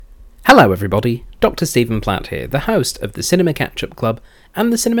Hello everybody, Dr. Stephen Platt here, the host of the Cinema Catch-Up Club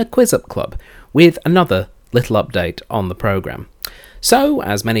and the Cinema Quiz-Up Club, with another little update on the programme. So,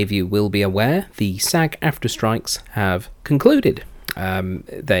 as many of you will be aware, the SAG-AFTRA strikes have concluded.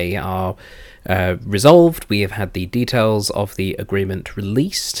 They are resolved. We have had the details of the agreement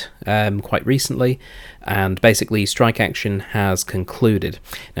released quite recently, and basically strike action has concluded.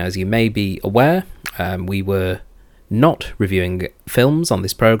 Now, as you may be aware, we were not reviewing films on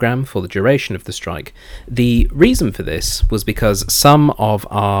this programme for the duration of the strike. The reason for this was because some of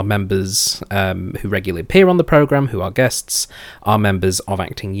our members who regularly appear on the programme, who are guests, are members of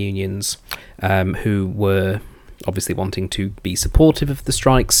acting unions who were obviously wanting to be supportive of the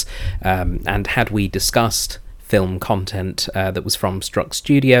strikes, and had we discussed film content that was from struck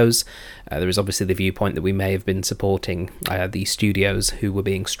studios, there is obviously the viewpoint that we may have been supporting the studios who were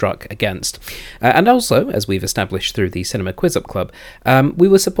being struck against. And also, as we've established through the Cinema Quiz-Up Club, we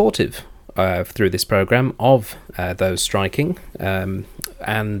were supportive through this programme of those striking and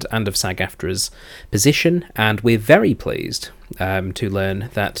of SAG-AFTRA's position, and we're very pleased to learn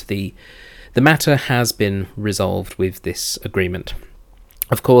that the matter has been resolved with this agreement.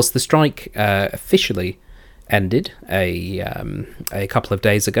 Of course, the strike officially ended a couple of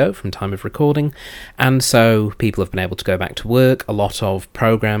days ago from time of recording, and so people have been able to go back to work. A lot of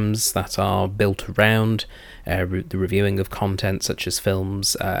programs that are built around the reviewing of content such as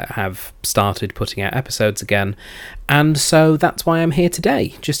films have started putting out episodes again, and so that's why I'm here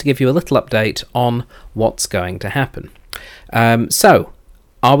today, just to give you a little update on what's going to happen. So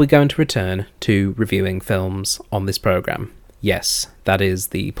are we going to return to reviewing films on this programme? Yes, that is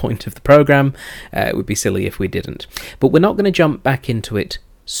the point of the programme. It would be silly if we didn't. But we're not going to jump back into it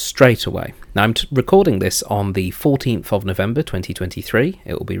straight away. Now, I'm recording this on the 14th of November 2023.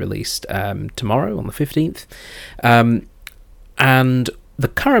 It will be released tomorrow on the 15th. And the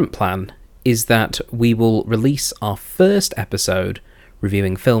current plan is that we will release our first episode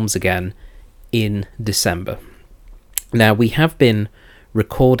reviewing films again in December. Now, we have been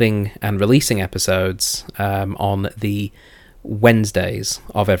recording and releasing episodes on the Wednesdays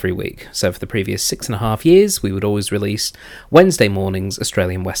of every week. So for the previous 6.5 years, we would always release Wednesday mornings,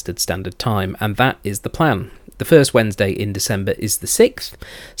 Australian Western Standard Time, and that is the plan. The first Wednesday in December is the 6th,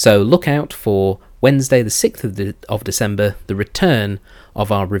 so look out for Wednesday the 6th of December, the return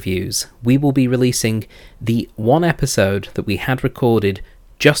of our reviews. We will be releasing the one episode that we had recorded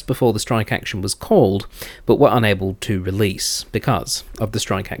just before the strike action was called, but were unable to release because of the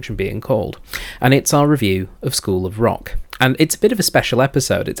strike action being called. And it's our review of School of Rock. And it's a bit of a special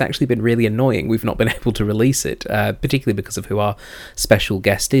episode. It's actually been really annoying we've not been able to release it, particularly because of who our special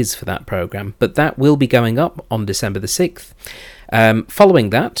guest is for that programme. But that will be going up on December the 6th. Following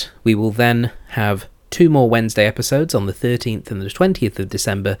that, we will then have 2 more Wednesday episodes on the 13th and the 20th of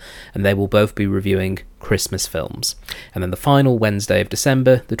December, and they will both be reviewing Christmas films. And then the final Wednesday of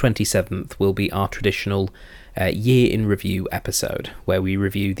December, the 27th, will be our traditional year in review episode, where we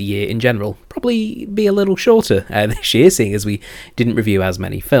review the year in general. Probably be a little shorter this year, seeing as we didn't review as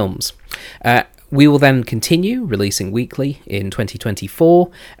many films. We will then continue releasing weekly in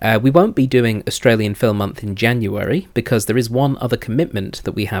 2024. We won't be doing Australian Film Month in January because there is one other commitment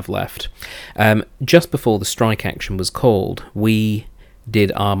that we have left. Just before the strike action was called, we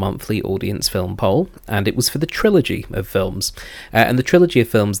did our monthly audience film poll, and it was for the trilogy of films. And the trilogy of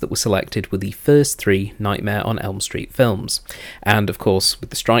films that were selected were the first 3 Nightmare on Elm Street films. And of course,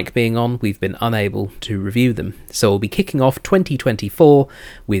 with the strike being on, we've been unable to review them. So we'll be kicking off 2024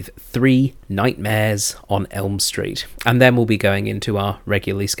 with 3 Nightmares on Elm Street. And then we'll be going into our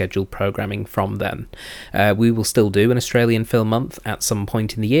regularly scheduled programming from then. We will still do an Australian Film Month at some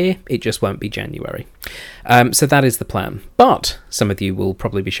point in the year. It just won't be January. So that is the plan. But some of you will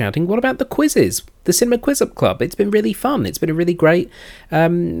probably be shouting, what about the quizzes? The Cinema Quiz-Up Club. It's been really fun. It's been a really great,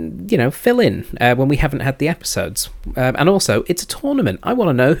 fill-in when we haven't had the episodes. And also, it's a tournament. I want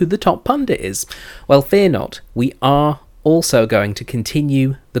to know who the top pundit is. Well, fear not. We are also going to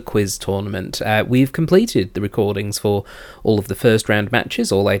continue the quiz tournament. We've completed the recordings for all of the first round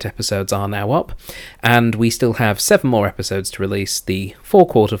matches. All 8 episodes are now up, and we still have 7 more episodes to release: the 4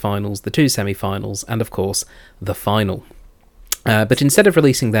 quarterfinals, the 2 semi-finals, and of course the final. But instead of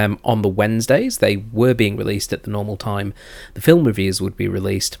releasing them on the Wednesdays, they were being released at the normal time the film reviews would be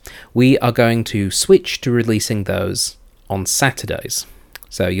released, we are going to switch to releasing those on Saturdays.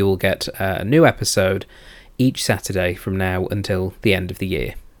 So you will get a new episode each Saturday from now until the end of the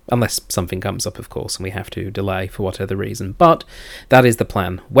year. Unless something comes up, of course, and we have to delay for whatever reason. But that is the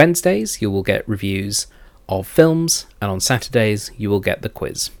plan. Wednesdays, you will get reviews of films, and on Saturdays, you will get the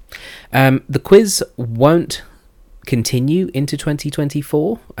quiz. The quiz won't continue into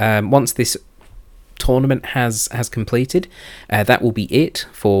 2024. Once this tournament has completed, that will be it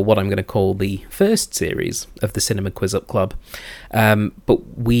for what I'm going to call the first series of the Cinema Quiz Up Club.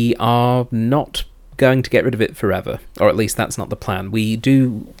 But we are not going to get rid of it forever, or at least that's not the plan. We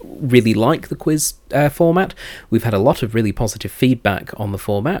do really like the quiz format. We've had a lot of really positive feedback on the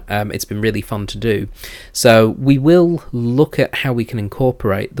format. It's been really fun to do. So we will look at how we can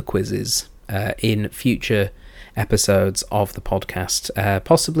incorporate the quizzes in future episodes of the podcast,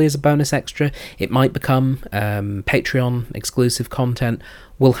 possibly as a bonus extra. It might become Patreon exclusive content.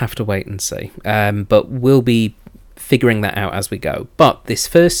 We'll have to wait and see. But we'll be figuring that out as we go. But this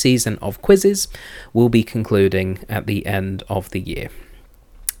first season of quizzes will be concluding at the end of the year.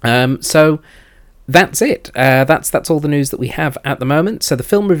 So that's it. That's all the news that we have at the moment. So the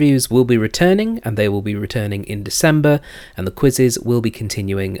film reviews will be returning, and they will be returning in December, and the quizzes will be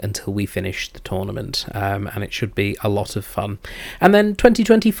continuing until we finish the tournament, and it should be a lot of fun. And then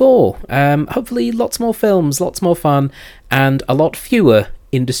 2024, hopefully lots more films, lots more fun, and a lot fewer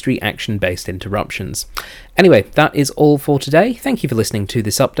industry action-based interruptions. Anyway, that is all for today. Thank you for listening to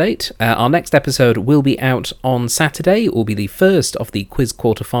this update. Our next episode will be out on Saturday. It will be the first of the quiz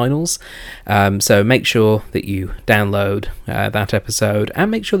quarterfinals. So make sure that you download that episode, and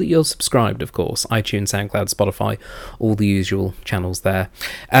make sure that you're subscribed, of course. iTunes, SoundCloud, Spotify, all the usual channels there.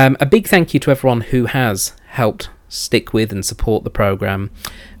 A big thank you to everyone who has helped stick with and support the programme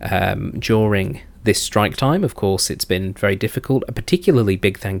during this strike time. Of course, it's been very difficult. A particularly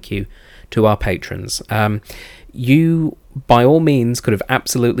big thank you to our patrons. You, by all means, could have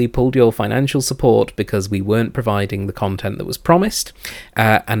absolutely pulled your financial support because we weren't providing the content that was promised,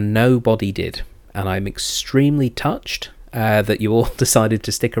 and nobody did. And I'm extremely touched that you all decided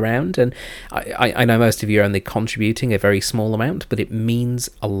to stick around. And I know most of you are only contributing a very small amount, but it means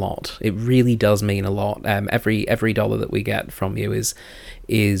a lot. It really does mean a lot. Every dollar that we get from you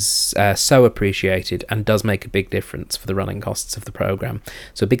is so appreciated and does make a big difference for the running costs of the programme.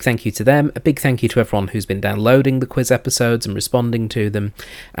 So a big thank you to them. A big thank you to everyone who's been downloading the quiz episodes and responding to them.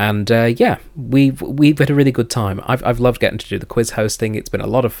 And we've had a really good time. I've loved getting to do the quiz hosting. It's been a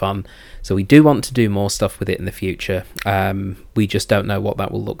lot of fun. So we do want to do more stuff with it in the future. We just don't know what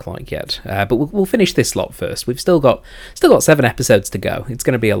that will look like yet. But we'll finish this lot first. We've still got 7 episodes to go. It's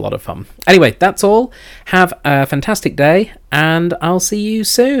going to be a lot of fun. Anyway, that's all. Have a fantastic day, and I'll see you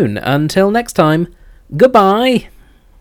soon. Until next time, goodbye.